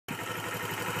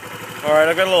Alright,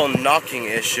 I've got a little knocking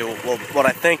issue. Well, what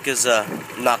I think is a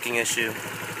knocking issue.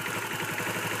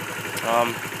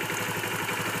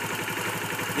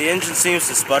 The engine seems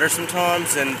to sputter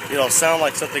sometimes, and it'll sound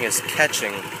like something is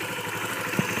catching.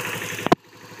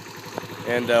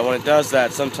 And when it does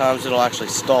that, sometimes it'll actually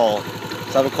stall.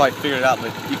 So I haven't quite figured it out,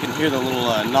 but you can hear the little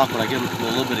knock when I give it a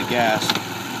little bit of gas.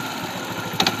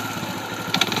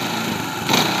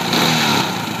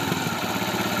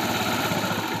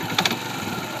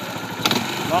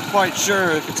 Not quite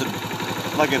sure if it's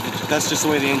if that's just the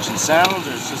way the engine sounds,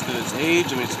 or it's just that it's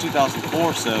age. I mean, it's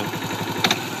 2004, so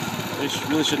it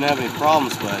really shouldn't have any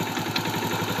problems, but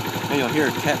maybe you'll hear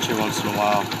it catch here once in a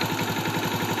while.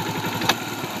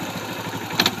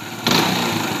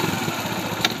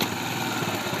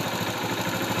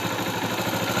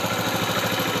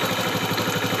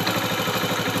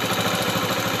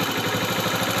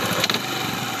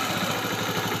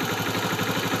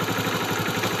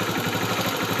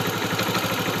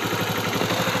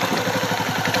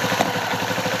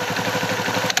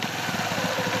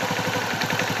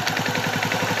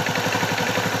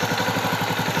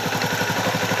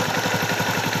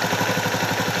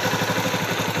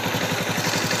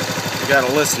 You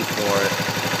gotta listen for it.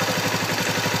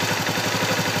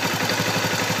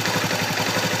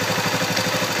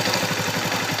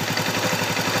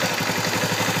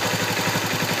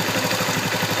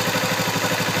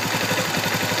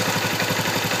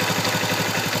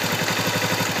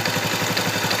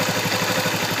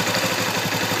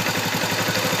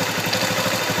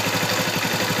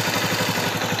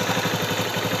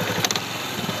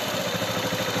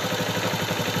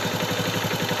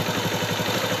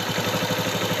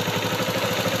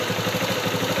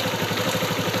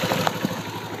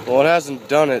 Well, it hasn't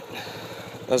done it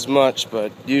as much,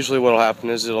 but usually what'll happen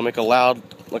is it'll make a loud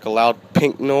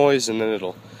pink noise, and then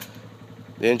the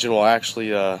engine will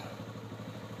actually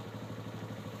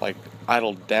like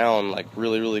idle down like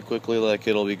really quickly, like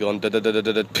it'll be going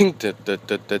pink.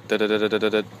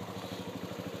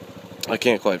 I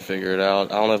can't quite figure it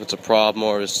out. I don't know if it's a problem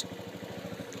or it's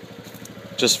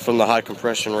just from the high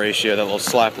compression ratio, that little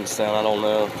slapping sound. I don't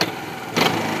know.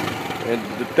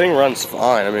 And the thing runs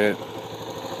fine. I mean,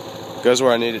 it goes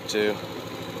where I need it to.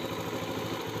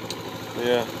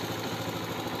 Yeah.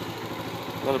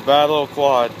 Not a bad little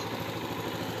quad.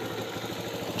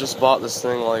 Just bought this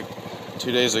thing like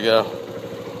 2 days ago.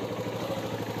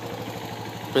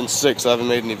 Been sick, so I haven't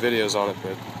made any videos on it,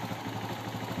 but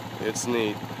it's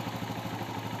neat.